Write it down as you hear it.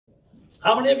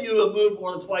How many of you have moved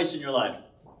more than twice in your life?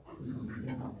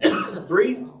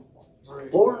 3?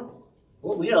 4?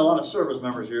 Well, we got a lot of service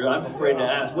members here. I'm afraid to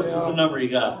ask. What's the number you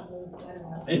got?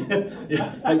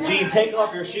 Gene, take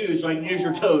off your shoes so I can use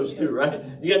your toes too, right?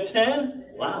 You got 10?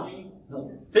 Wow.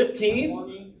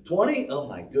 15? 20? Oh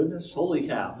my goodness. Holy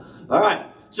cow. All right.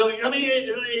 So,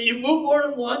 you move more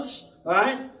than once. All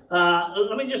right.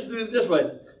 Let me just do it this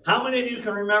way. How many of you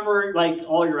can remember, like,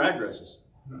 all your addresses?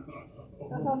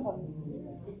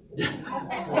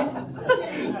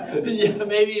 Yeah,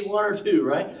 maybe 1 or 2,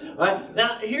 right? All right.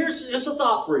 Now, here's a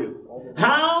thought for you.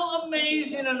 How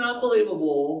amazing and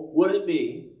unbelievable would it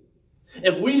be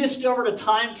if we discovered a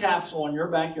time capsule in your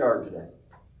backyard today?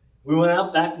 We went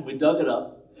out back and we dug it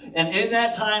up. And in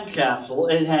that time capsule,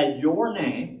 it had your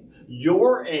name,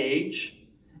 your age,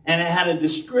 and it had a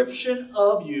description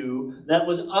of you that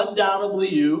was undoubtedly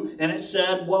you. And it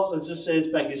said, well, let's just say it's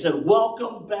Becky. It said,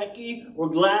 "Welcome, Becky. We're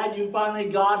glad you finally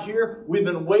got here. We've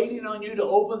been waiting on you to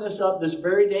open this up this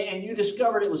very day." And you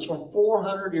discovered it was from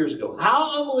 400 years ago.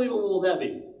 How unbelievable will that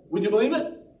be? Would you believe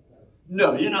it?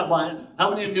 No, you're not buying it.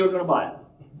 How many of you are going to buy it?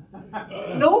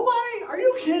 Nobody? Are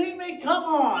you kidding me? Come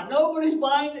on. Nobody's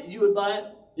buying it. You would buy it?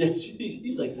 Yeah,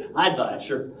 he's like, "I'd buy it,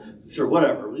 sure,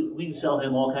 whatever. We can sell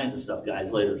him all kinds of stuff,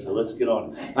 guys, later, so let's get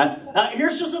on. Now,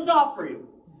 here's just a thought for you.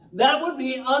 That would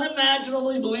be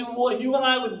unimaginably believable. And you and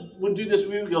I would do this.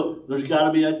 We would go, there's got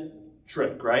to be a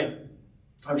trick, right?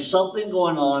 There's something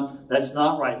going on that's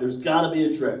not right. There's got to be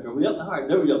a trick. Are we up? All right,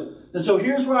 there we go. And so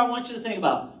here's what I want you to think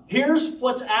about. Here's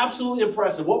what's absolutely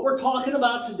impressive. What we're talking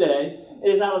about today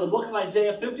is out of the book of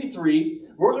Isaiah 53.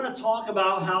 We're going to talk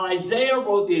about how Isaiah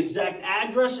wrote the exact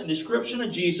address and description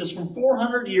of Jesus from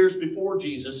 400 years before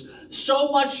Jesus,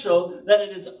 so much so that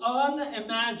it is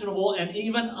unimaginable and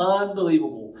even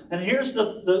unbelievable. And here's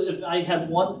if I had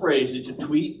one phrase that you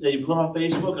tweet, that you put on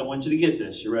Facebook, I want you to get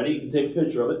this. You ready? You can take a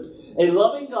picture of it. A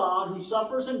loving God who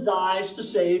suffers and dies to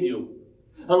save you.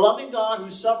 A loving God who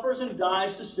suffers and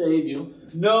dies to save you,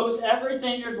 knows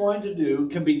everything you're going to do,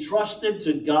 can be trusted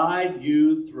to guide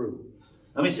you through.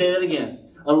 Let me say that again.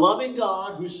 A loving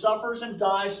God who suffers and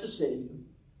dies to save you,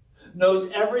 knows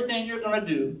everything you're going to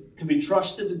do, can be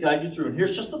trusted to guide you through. And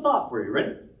here's just a thought for you.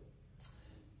 Ready?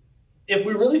 If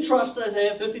we really trust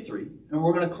Isaiah 53, and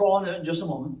we're going to crawl into it in just a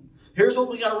moment, here's what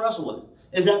we got to wrestle with.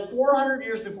 Is that 400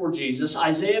 years before Jesus,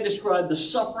 Isaiah described the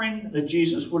suffering that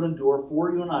Jesus would endure for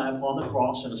you and I upon the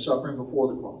cross, and the suffering before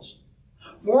the cross.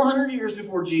 400 years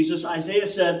before Jesus, Isaiah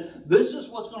said, this is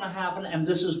what's going to happen, and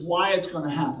this is why it's going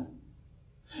to happen.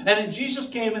 And then Jesus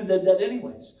came and did that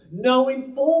anyways,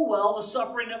 knowing full well the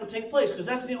suffering that would take place, because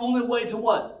that's the only way to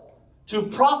what? To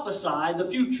prophesy the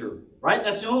future, right?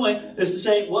 That's the only way, is to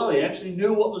say, well, he actually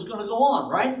knew what was going to go on,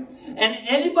 right? And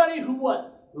anybody who what?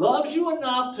 Loves you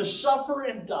enough to suffer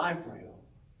and die for you,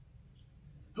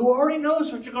 who already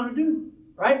knows what you're going to do,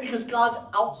 right? Because God's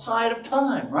outside of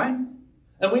time, right?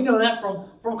 And we know that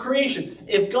from creation.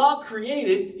 If God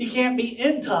created, he can't be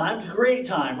in time to create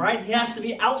time, right? He has to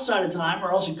be outside of time,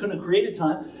 or else he couldn't have created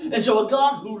time. And so a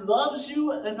God who loves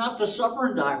you enough to suffer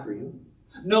and die for you,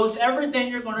 knows everything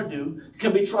you're going to do,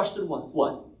 can be trusted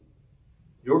what?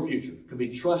 Your future. Can be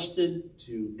trusted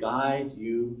to guide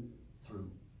you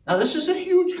through. Now, this is a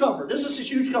huge comfort. This is a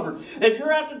huge comfort. If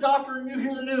you're at the doctor and you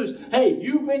hear the news, hey,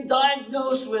 you've been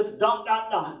diagnosed with ...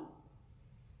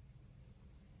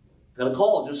 Got a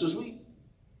call just this week.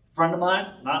 A friend of mine,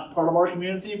 not part of our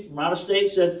community, from out of state,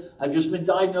 said, I've just been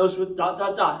diagnosed with ... And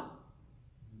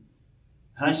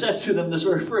I said to them this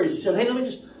very phrase. He said, hey, I'm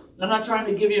not trying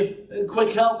to give you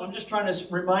quick help. I'm just trying to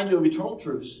remind you of eternal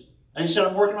truths. I just said,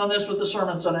 I'm working on this with the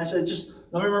sermon son. I said, just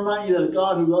let me remind you that a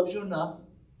God who loves you enough,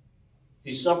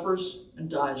 he suffers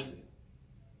and dies for you.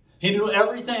 He knew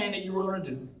everything that you were going to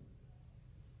do.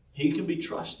 He can be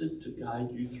trusted to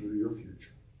guide you through your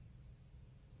future.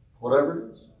 Whatever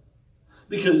it is.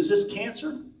 Because this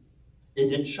cancer, it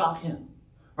didn't shock him.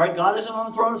 Right? God isn't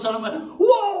on the throne and suddenly went,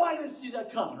 whoa, I didn't see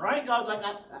that coming. Right? God's like,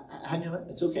 I knew it.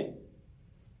 It's okay.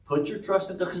 Put your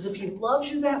trust in God. Because if he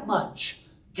loves you that much,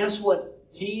 guess what?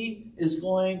 He is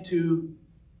going to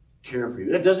care for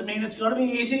you. That doesn't mean it's going to be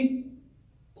easy.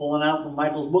 Pulling out from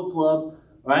Michael's book club,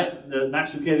 right? The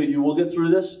Max Lucado, you will get through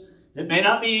this. It may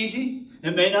not be easy.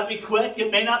 It may not be quick.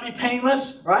 It may not be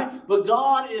painless, right? But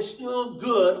God is still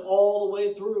good all the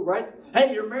way through, right?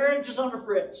 Hey, your marriage is under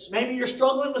fritz. Maybe you're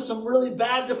struggling with some really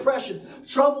bad depression,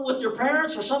 trouble with your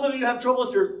parents, or some of you have trouble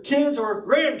with your kids or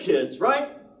grandkids, right?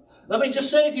 Let me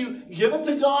just say to you, give it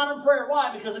to God in prayer.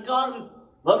 Why? Because a God who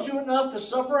loves you enough to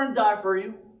suffer and die for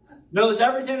you, knows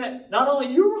everything that not only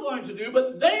you are going to do,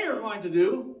 but they are going to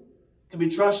do, can be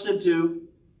trusted to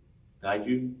guide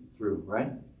you through,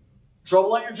 right?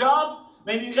 Trouble at your job?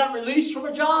 Maybe you got released from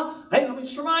a job? Hey, let me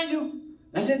just remind you,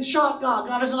 that didn't shock God.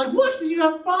 God isn't like, what? You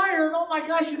got fired? Oh my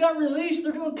gosh, you got released.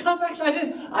 They're doing cutbacks.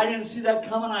 I didn't see that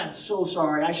coming. I am so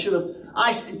sorry.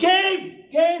 Gabe,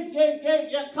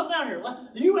 yeah, come down here.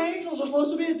 You angels are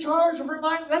supposed to be in charge of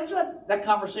reminding. That's it. That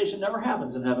conversation never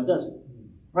happens in heaven, does it?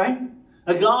 Right?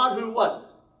 A God who what?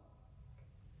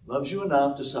 Loves you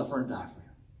enough to suffer and die for you.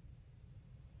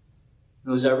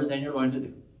 Knows everything you're going to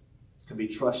do. Can be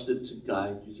trusted to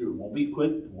guide you through. It won't be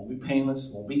quick. It won't be painless.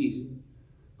 It won't be easy.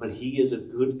 But He is a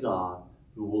good God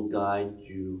who will guide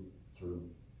you through.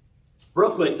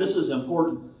 Real quick, this is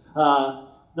important.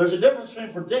 There's a difference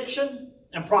between prediction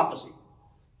and prophecy.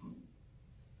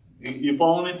 You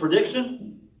follow me?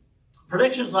 Prediction?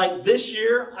 Predictions like this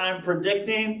year, I'm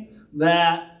predicting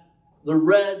that the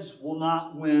Reds will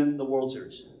not win the World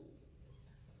Series.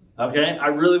 Okay? I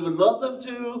really would love them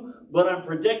to, but I'm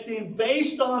predicting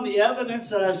based on the evidence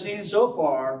that I've seen so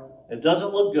far, it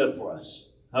doesn't look good for us.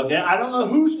 Okay, I don't know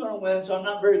who's going to win, so I'm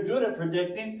not very good at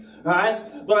predicting, all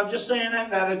right? But I'm just saying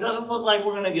that it doesn't look like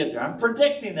we're going to get there. I'm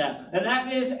predicting that. And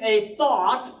that is a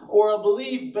thought or a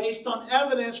belief based on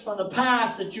evidence from the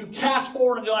past that you cast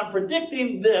forward and go, I'm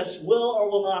predicting this will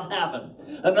or will not happen.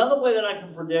 Another way that I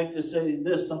can predict is say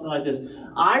this, something like this.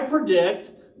 I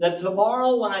predict that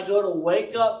tomorrow when I go to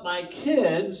wake up my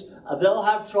kids, they'll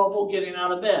have trouble getting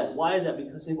out of bed. Why is that?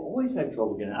 Because they've always had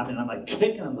trouble getting out. I mean, I'm like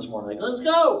kicking them this morning. Like, let's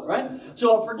go, right?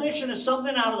 So a prediction is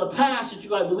something out of the past that you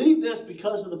go, I believe this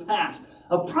because of the past.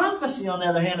 A prophecy, on the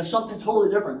other hand, is something totally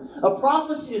different. A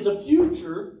prophecy is a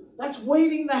future that's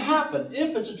waiting to happen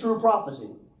if it's a true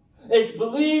prophecy. It's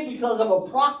believed because of a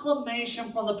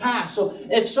proclamation from the past. So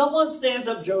if someone stands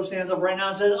up, Joe stands up right now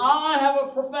and says, I have a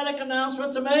prophetic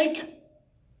announcement to make.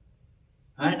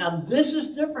 All right, now this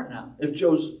is different now. If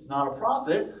Joe's not a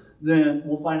prophet, then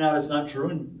we'll find out it's not true,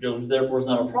 and Joe therefore is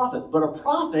not a prophet. But a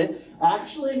prophet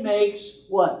actually makes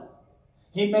what?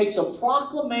 He makes a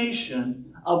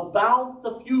proclamation about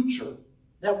the future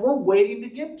that we're waiting to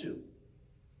get to.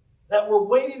 That we're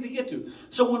waiting to get to.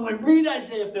 So when we read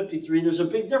Isaiah 53, there's a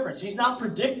big difference. He's not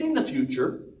predicting the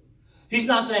future. He's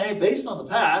not saying, hey, based on the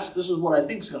past, this is what I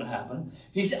think is going to happen.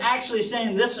 He's actually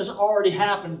saying this has already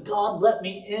happened. God let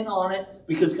me in on it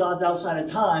because God's outside of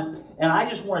time. And I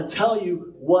just want to tell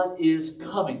you what is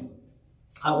coming.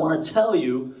 I want to tell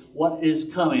you what is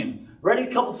coming. Ready?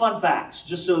 A couple fun facts,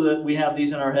 just so that we have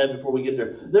these in our head before we get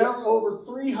there. There are over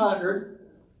 300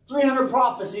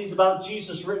 prophecies about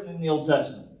Jesus written in the Old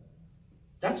Testament.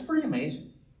 That's pretty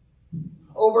amazing.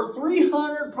 Over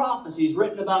 300 prophecies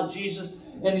written about Jesus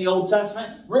in the Old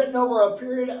Testament, written over a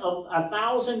period of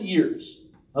 1,000 years.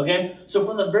 Okay? So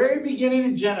from the very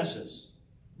beginning of Genesis,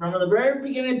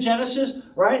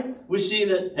 right? We see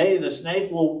that, hey, the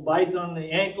snake will bite on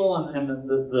the ankle and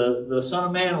the Son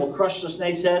of Man will crush the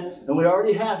snake's head. And we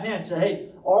already have hints that, hey,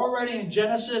 already in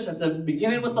Genesis, at the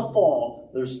beginning with the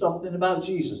fall, there's something about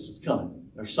Jesus that's coming.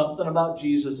 There's something about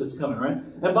Jesus that's coming, right?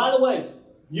 And by the way,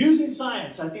 using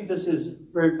science, I think this is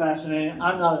very fascinating.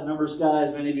 I'm not a numbers guy,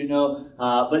 as many of you know,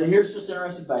 but here's just an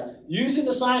interesting fact. Using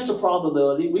the science of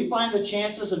probability, we find the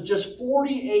chances of just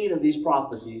 48 of these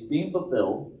prophecies being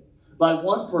fulfilled by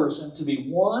one person to be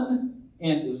 1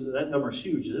 in, that number is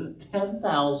huge, isn't it?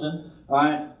 10,000, all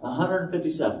right,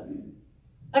 157.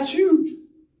 That's huge.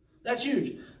 That's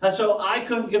huge. And so I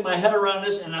couldn't get my head around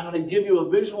this, and I'm going to give you a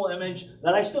visual image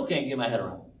that I still can't get my head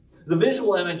around. The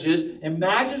visual image is,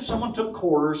 imagine someone took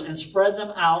quarters and spread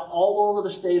them out all over the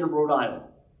state of Rhode Island.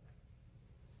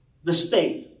 The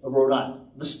state of Rhode Island.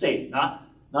 The state. Not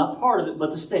part of it, but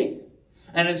the state.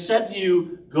 And it said to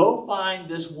you, go find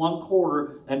this 1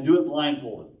 quarter and do it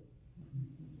blindfolded.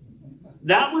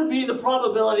 That would be the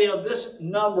probability of this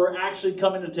number actually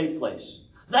coming to take place.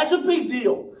 That's a big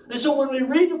deal. And so when we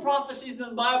read the prophecies in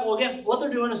the Bible, again, what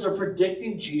they're doing is they're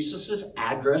predicting Jesus'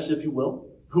 address, if you will.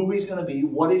 Who he's going to be,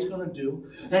 what he's going to do.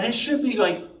 And it should be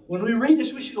like, when we read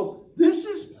this, we should go, this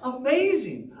is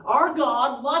amazing. Our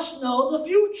God must know the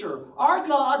future. Our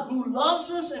God, who loves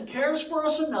us and cares for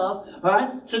us enough, all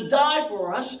right, to die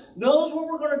for us, knows what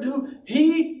we're going to do.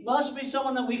 He must be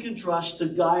someone that we can trust to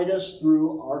guide us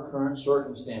through our current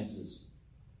circumstances.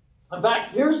 In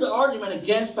fact, here's the argument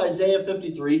against Isaiah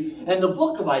 53 and the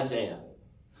book of Isaiah.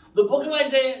 The book of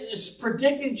Isaiah is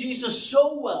predicting Jesus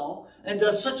so well and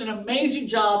does such an amazing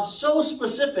job, so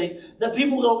specific, that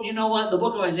people go, you know what? The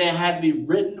book of Isaiah had to be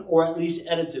written or at least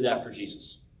edited after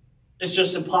Jesus. It's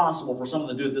just impossible for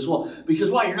someone to do it this well.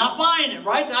 Because why? You're not buying it,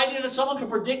 right? The idea that someone can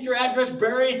predict your address,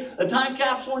 bury a time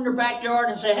capsule in your backyard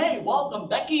and say, hey, welcome,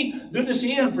 Becky. Good to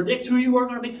see you, and predict who you are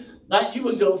going to be. Now, you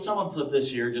would go, someone put this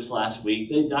here just last week.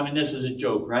 This is a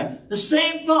joke, right? The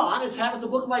same thought is had with the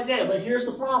book of Isaiah, but here's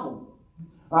the problem.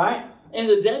 All right? In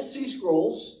the Dead Sea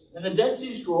Scrolls,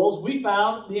 we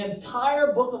found the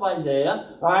entire book of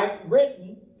Isaiah, all right,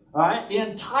 written, all right, the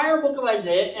entire book of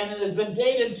Isaiah, and it has been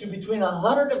dated to between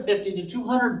 150 to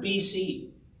 200 BC.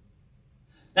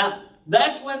 Now,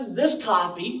 that's when this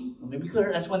copy, let me be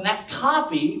clear, that's when that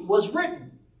copy was written.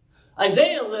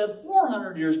 Isaiah lived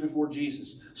 400 years before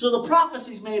Jesus. So the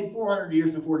prophecy's made 400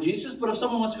 years before Jesus, but if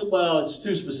someone wants to go, well, it's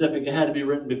too specific, it had to be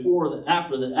written before,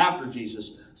 after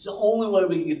Jesus. It's the only way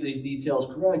we can get these details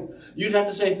correct. You'd have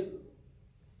to say,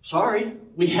 sorry,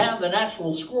 we have an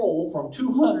actual scroll from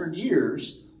 200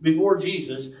 years before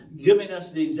Jesus giving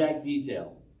us the exact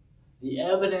detail. The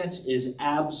evidence is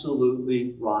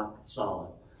absolutely rock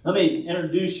solid. Let me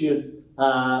introduce you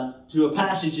to a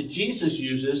passage that Jesus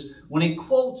uses when he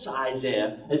quotes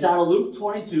Isaiah. It's out of Luke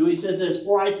 22. He says this,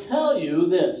 "For I tell you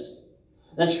this,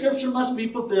 that Scripture must be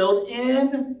fulfilled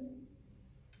in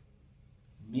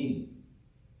me."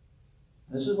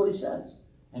 This is what he says.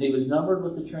 And he was numbered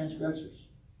with the transgressors.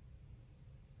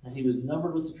 And he was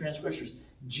numbered with the transgressors.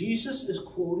 Jesus is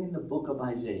quoting the book of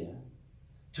Isaiah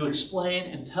to explain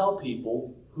and tell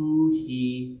people who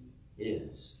he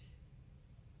is.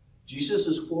 Jesus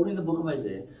is quoting the book of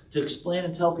Isaiah to explain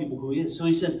and tell people who he is. So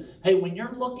he says, hey, when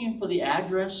you're looking for the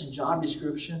address and job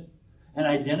description and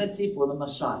identity for the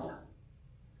Messiah,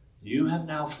 you have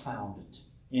now found it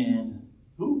in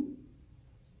who?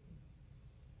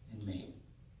 In me.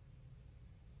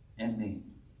 In me.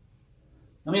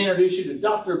 Let me introduce you to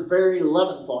Dr. Barry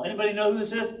Leventhal. Anybody know who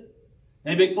this is?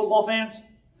 Any big football fans?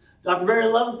 Dr. Barry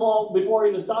Leventhal, before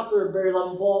he was Dr. Barry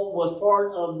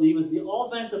Leventhal, he was the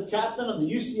offensive captain of the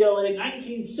UCLA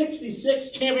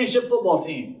 1966 championship football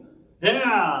team.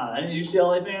 Yeah, any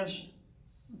UCLA fans?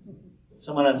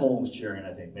 Someone at home was cheering,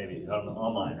 I think, maybe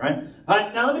online, right? All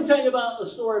right, now let me tell you about a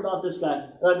story about this guy.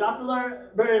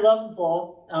 Dr. Barry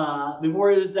Leventhal, before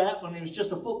he was that, when he was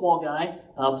just a football guy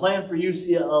playing for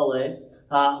UCLA,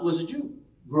 was a Jew.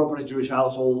 Grew up in a Jewish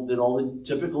household, did all the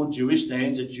typical Jewish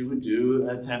things that you would do,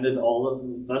 attended all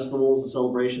the festivals and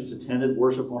celebrations, attended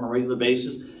worship on a regular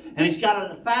basis. And he's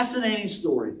got a fascinating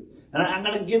story. And I'm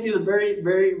going to give you the very,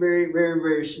 very, very, very,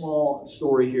 very small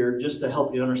story here just to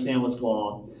help you understand what's going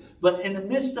on. But in the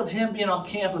midst of him being on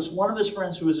campus, one of his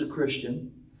friends who was a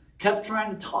Christian kept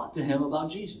trying to talk to him about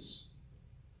Jesus.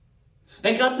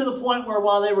 And it got to the point where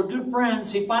while they were good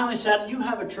friends, he finally said, "You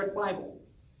have a trick Bible."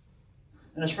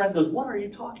 And his friend goes, "What are you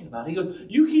talking about?" He goes,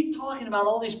 "You keep talking about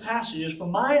all these passages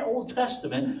from my Old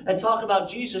Testament and talk about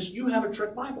Jesus. You have a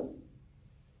trick Bible."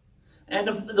 And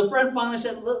the friend finally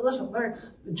said, "Listen, Larry,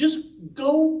 just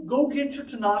go get your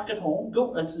Tanakh at home.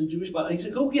 That's the Jewish Bible." He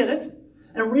said, "Go get it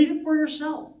and read it for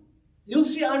yourself. You'll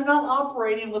see I'm not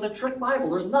operating with a trick Bible.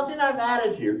 There's nothing I've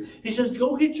added here." He says,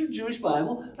 "Go get your Jewish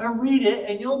Bible and read it,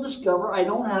 and you'll discover I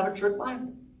don't have a trick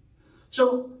Bible."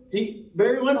 So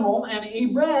Barry went home and he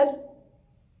read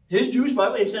his Jewish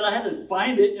Bible. He said, "I had to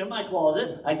find it in my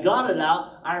closet. I got it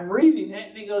out. I'm reading it."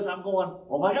 And he goes, I'm going,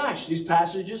 "Oh my gosh, these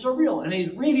passages are real." And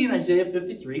he's reading Isaiah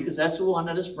 53 because that's the one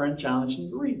that his friend challenged him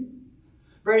to read.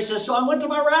 Barry says, "So I went to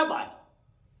my rabbi.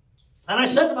 And I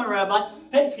said to my rabbi,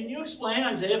 'Hey, can you explain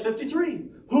Isaiah 53?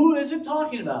 Who is it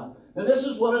talking about?' And this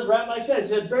is what his rabbi said. He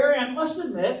said, 'Barry, I must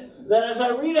admit that as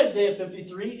I read Isaiah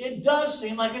 53, it does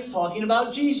seem like it's talking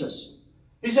about Jesus.'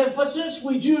 He says, 'But since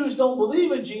we Jews don't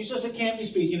believe in Jesus, it can't be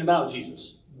speaking about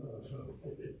Jesus.'"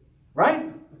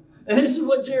 Right? And this is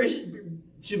what Barry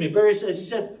says. He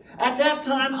said, "At that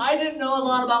time, I didn't know a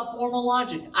lot about formal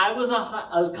logic. I was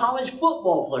a college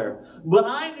football player. But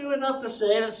I knew enough to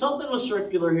say that something was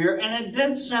circular here, and it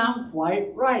didn't sound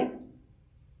quite right."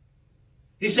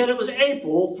 He said it was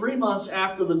April, 3 months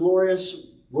after the glorious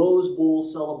Rose Bowl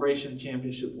celebration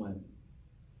championship win.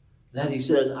 Then he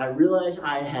says, "I realized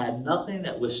I had nothing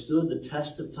that withstood the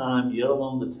test of time, yet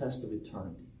alone the test of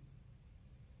eternity."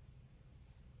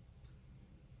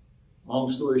 Long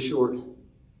story short,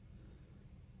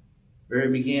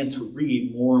 Barry began to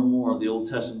read more and more of the Old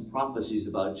Testament prophecies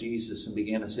about Jesus and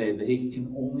began to say that he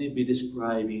can only be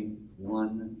describing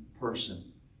one person.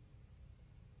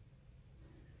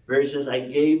 Barry says, "I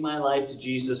gave my life to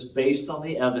Jesus based on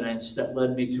the evidence that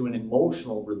led me to an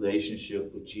emotional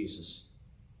relationship with Jesus."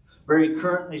 Barry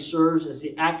currently serves as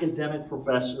the academic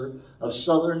professor of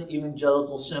Southern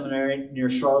Evangelical Seminary near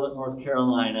Charlotte, North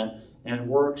Carolina, and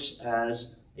works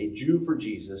as a Jew for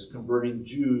Jesus, converting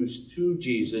Jews to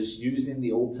Jesus using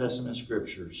the Old Testament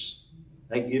scriptures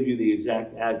that give you the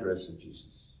exact address of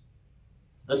Jesus.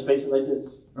 Let's face it like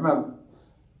this. Remember,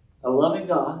 a loving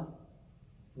God,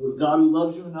 a God who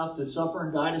loves you enough to suffer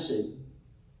and die to save you,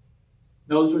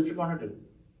 knows what you're going to do,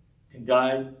 can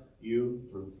guide you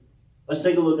through. Let's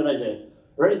take a look at Isaiah.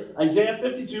 Ready? Isaiah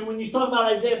 52. When you talk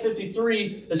about Isaiah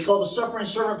 53, it's called the suffering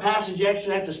servant passage. You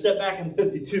actually have to step back in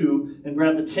 52 and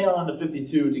grab the tail end of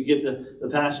 52 to get the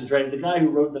passage right. The guy who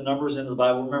wrote the numbers into the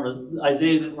Bible, remember,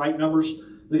 Isaiah didn't write numbers.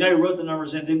 The guy who wrote the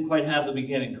numbers in didn't quite have the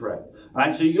beginning correct. All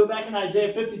right, so you go back in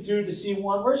Isaiah 52 to see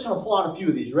one. We're just going to pull out a few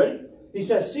of these. Ready? He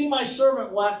says, see my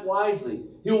servant act wisely.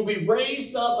 He will be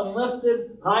raised up and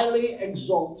lifted, highly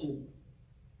exalted.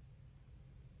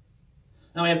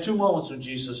 Now we have two moments when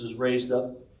Jesus is raised up.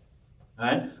 All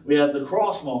right? We have the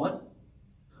cross moment.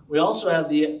 We also have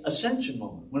the ascension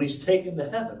moment when he's taken to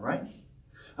heaven, right?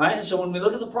 All right, and so when we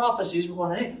look at the prophecies, we're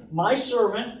going, hey, my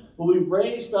servant will be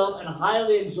raised up and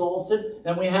highly exalted.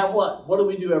 And we have what? What do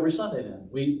we do every Sunday then?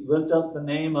 We lift up the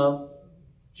name of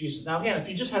Jesus. Now again, if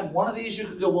you just had one of these, you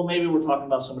could go, well, maybe we're talking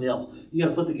about somebody else. You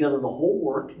got to put together the whole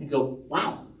work and go,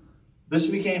 wow. This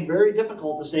became very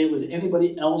difficult to say it was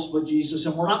anybody else but Jesus,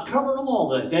 and we're not covering them all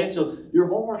today, okay? So your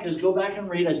homework is go back and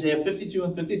read Isaiah 52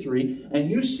 and 53, and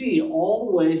you see all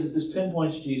the ways that this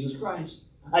pinpoints Jesus Christ.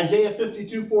 Isaiah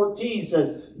 52:14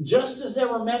 says, just as there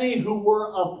were many who were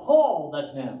appalled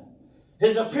at him,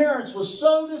 his appearance was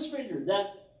so disfigured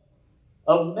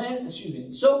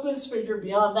so disfigured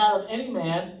beyond that of any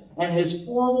man, and his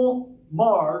form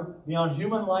marred beyond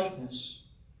human likeness.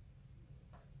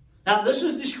 Now, this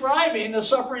is describing the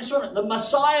suffering servant, the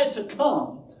Messiah to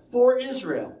come for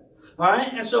Israel. All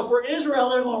right? And so for Israel,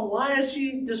 they're going, why is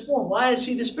he disformed? Why is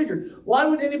he disfigured? Why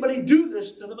would anybody do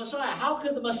this to the Messiah? How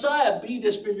could the Messiah be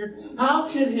disfigured?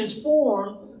 How could his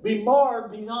form be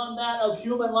marred beyond that of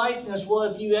human likeness? Well,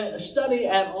 if you study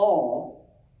at all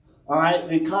right,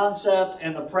 the concept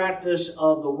and the practice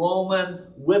of the Roman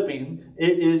whipping,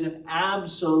 it is an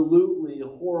absolutely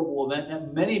horrible event.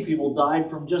 And many people died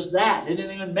from just that. They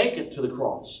didn't even make it to the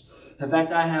cross. In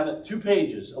fact, I have 2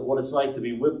 pages of what it's like to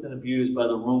be whipped and abused by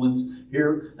the Romans.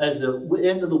 Here, as the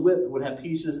end of the whip, it would have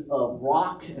pieces of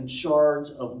rock and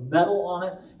shards of metal on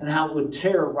it, and how it would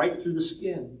tear right through the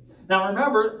skin. Now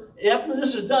remember, after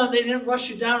this is done, they didn't rush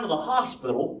you down to the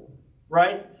hospital,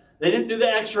 right? They didn't do the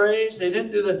x-rays. They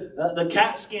didn't do the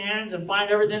CAT scans and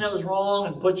find everything that was wrong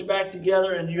and put you back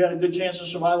together and you had a good chance of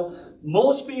survival.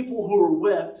 Most people who were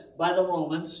whipped by the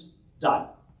Romans died.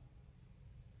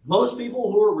 Most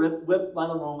people who were whipped by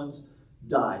the Romans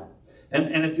died.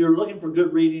 And if you're looking for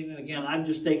good reading, and again, I've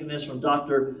just taken this from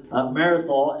Dr.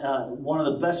 Marathol, one of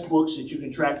the best books that you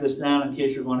can track this down in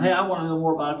case you're going, hey, I want to know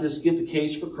more about this. Get The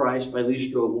Case for Christ by Lee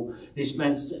Strobel. He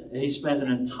spends an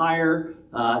entire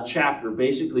chapter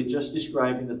basically just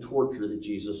describing the torture that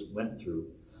Jesus went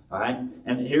through. All right?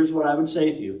 And here's what I would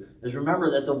say to you, is remember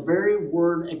that the very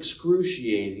word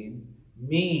excruciating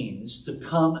means to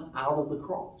come out of the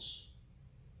cross.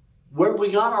 Where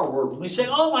we got our word. When we say,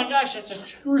 oh my gosh, that's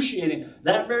excruciating,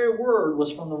 that very word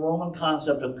was from the Roman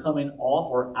concept of coming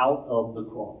off or out of the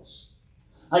cross.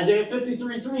 Isaiah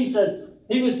 53:3 says,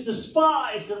 he was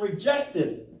despised and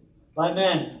rejected by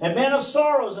men, a man of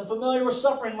sorrows and familiar with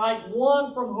suffering, like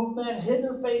one from whom men hid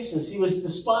their faces. He was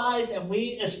despised and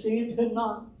we esteemed him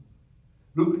not.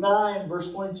 Luke 9,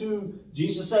 verse 22,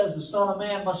 Jesus says, the Son of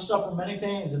Man must suffer many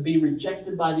things and be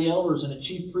rejected by the elders and the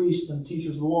chief priests and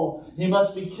teachers of the law. He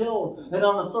must be killed and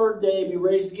on the 3rd day be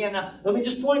raised again. Now, let me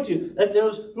just point to you that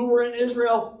those who were in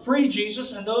Israel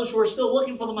pre-Jesus and those who are still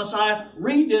looking for the Messiah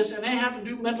read this and they have to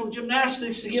do mental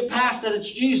gymnastics to get past that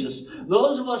it's Jesus.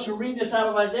 Those of us who read this out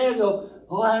of Isaiah go,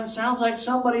 oh, that sounds like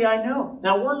somebody I know.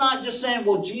 Now, we're not just saying,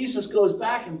 well, Jesus goes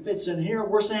back and fits in here.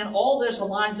 We're saying all this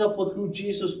aligns up with who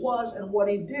Jesus was and what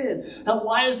he did. Now,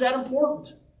 why is that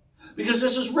important? Because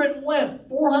this is written when?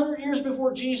 400 years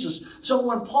before Jesus. So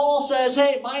when Paul says,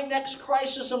 hey, my next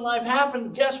crisis in life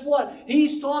happened, guess what?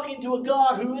 He's talking to a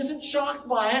God who isn't shocked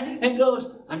by it and goes,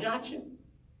 I got you.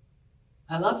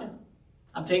 I love you.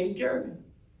 I'm taking care of you.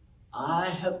 I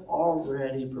have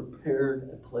already prepared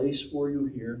a place for you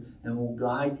here and will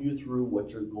guide you through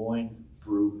what you're going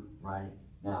through right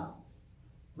now.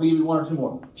 Let me give you 1 or 2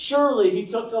 more. Surely he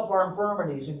took up our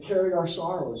infirmities and carried our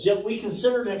sorrows, yet we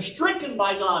considered him stricken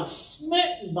by God,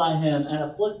 smitten by him, and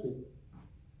afflicted.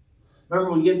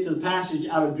 Remember, we get to the passage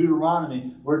out of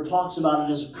Deuteronomy where it talks about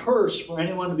it as a curse for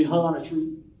anyone to be hung on a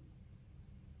tree.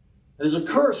 It is a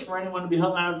curse for anyone to be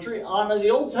hung on a tree. Under the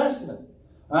Old Testament,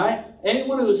 all right?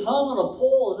 Anyone who is hung on a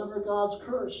pole is under God's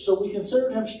curse. So we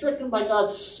considered him stricken by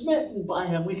God, smitten by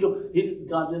him. We go,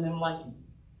 God didn't even like him.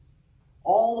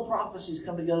 All the prophecies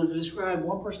come together to describe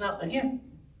one person out. Again,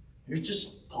 here's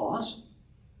just pause.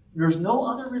 There's no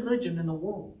other religion in the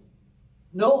world.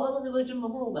 No other religion in the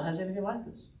world that has anything like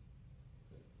this.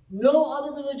 No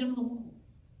other religion in the world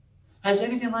has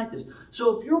anything like this.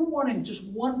 So if you're wanting just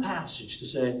one passage to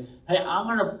say, hey, I'm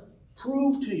going to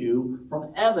prove to you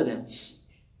from evidence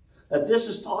that this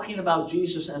is talking about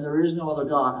Jesus and there is no other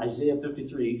God, Isaiah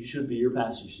 53 should be your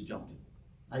passage to jump to.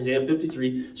 Isaiah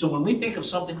 53. So when we think of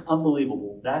something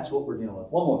unbelievable, that's what we're dealing with.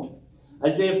 One more.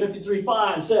 Isaiah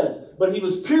 53:5 says, but he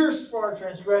was pierced for our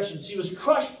transgressions. He was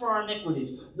crushed for our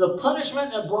iniquities. The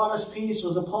punishment that brought us peace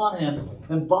was upon him.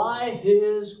 And by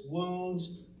his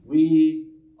wounds we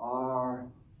are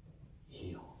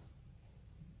healed.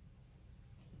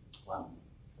 Wow.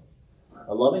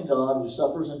 A loving God who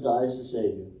suffers and dies to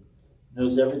save you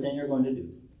knows everything you're going to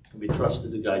do, can be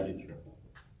trusted to guide you through.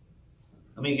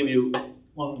 Let me give you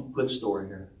one quick story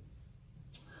here.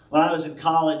 When I was in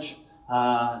college,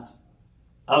 I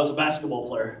was a basketball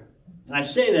player. And I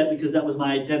say that because that was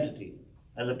my identity.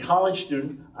 As a college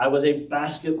student, I was a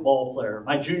basketball player.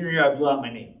 My junior year, I blew out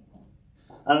my knee.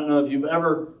 I don't know if you've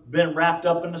ever been wrapped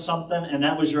up into something and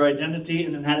that was your identity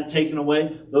and then had it taken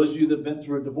away. Those of you that have been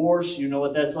through a divorce, you know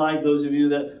what that's like. Those of you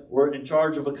that were in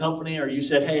charge of a company or you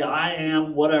said, hey, I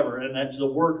am whatever, and that's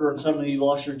the worker and suddenly you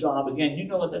lost your job again. You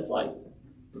know what that's like.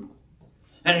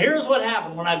 And here's what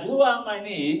happened. When I blew out my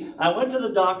knee, I went to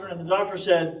the doctor and the doctor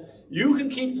said, you can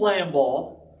keep playing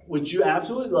ball, which you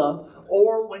absolutely love,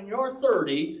 or when you're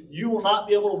 30, you will not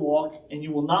be able to walk and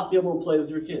you will not be able to play with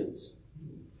your kids.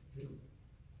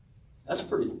 That's a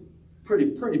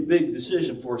pretty big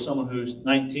decision for someone who's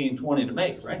 19, 20 to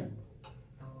make, right?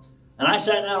 And I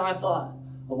sat down and I thought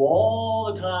of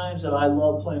all the times that I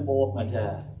loved playing ball with my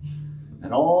dad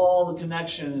and all the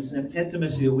connections and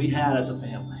intimacy that we had as a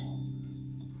family.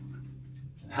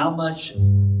 And how much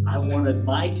I wanted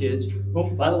my kids. Oh,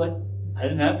 by the way, I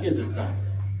didn't have kids at the time.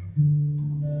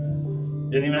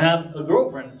 Didn't even have a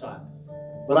girlfriend at the time.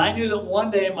 But I knew that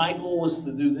one day my goal was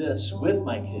to do this with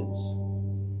my kids.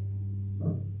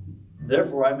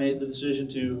 Therefore, I made the decision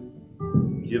to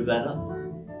give that up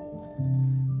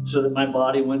so that my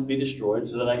body wouldn't be destroyed,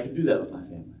 so that I could do that with my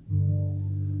family.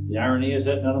 The irony is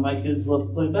that none of my kids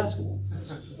love playing basketball.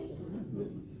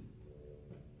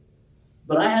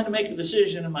 But I had to make a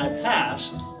decision in my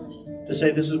past to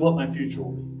say this is what my future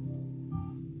will be.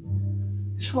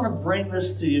 I just want to bring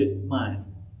this to your mind.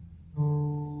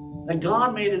 That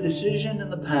God made a decision in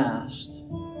the past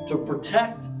to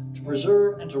protect, to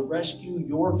preserve, and to rescue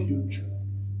your future.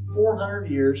 400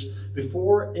 years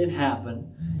before it happened,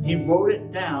 he wrote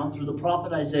it down through the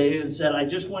prophet Isaiah and said, I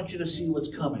just want you to see what's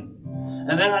coming.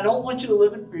 And then I don't want you to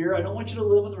live in fear. I don't want you to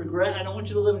live with regret. I don't want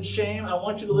you to live in shame. I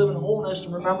want you to live in wholeness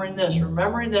and remembering this,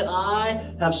 remembering that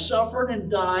I have suffered and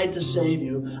died to save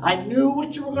you. I knew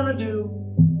what you were going to do.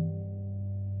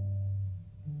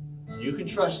 You can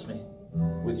trust me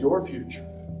with your future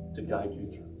to guide you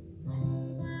through.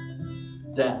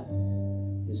 That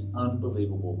is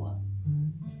unbelievable love.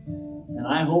 And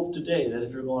I hope today that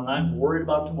if you're going, I'm worried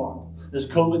about tomorrow. This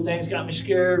COVID thing's got me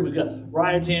scared. We've got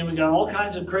rioting. We've got all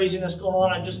kinds of craziness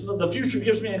going on. The future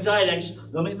gives me anxiety.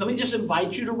 Let me just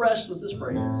invite you to rest with this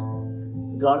phrase.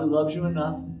 The God who loves you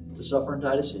enough to suffer and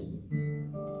die to save you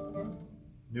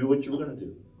knew what you were going to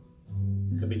do.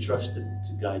 Can be trusted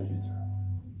to guide you through.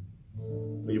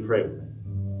 Will you pray with me?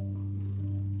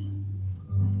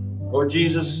 Lord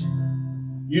Jesus,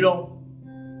 you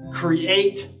don't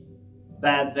create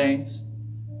bad things.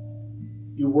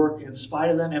 You work in spite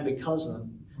of them and because of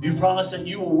them. You promise that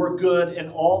you will work good in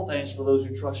all things for those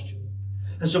who trust you.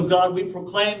 And so, God, we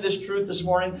proclaim this truth this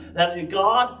morning, that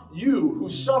God, you who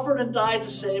suffered and died to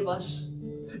save us,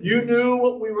 you knew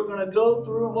what we were going to go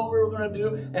through and what we were going to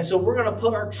do. And so we're going to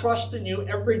put our trust in you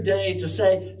every day to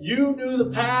say, you knew the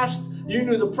past, you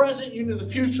knew the present, you knew the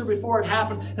future before it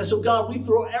happened. And so, God, we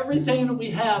throw everything that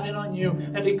we have in on you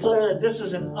and declare that this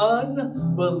is an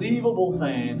unbelievable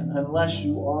thing unless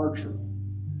you are true.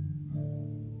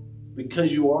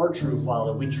 Because you are true,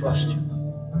 Father, we trust you.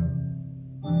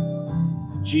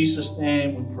 In Jesus'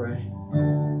 name we pray.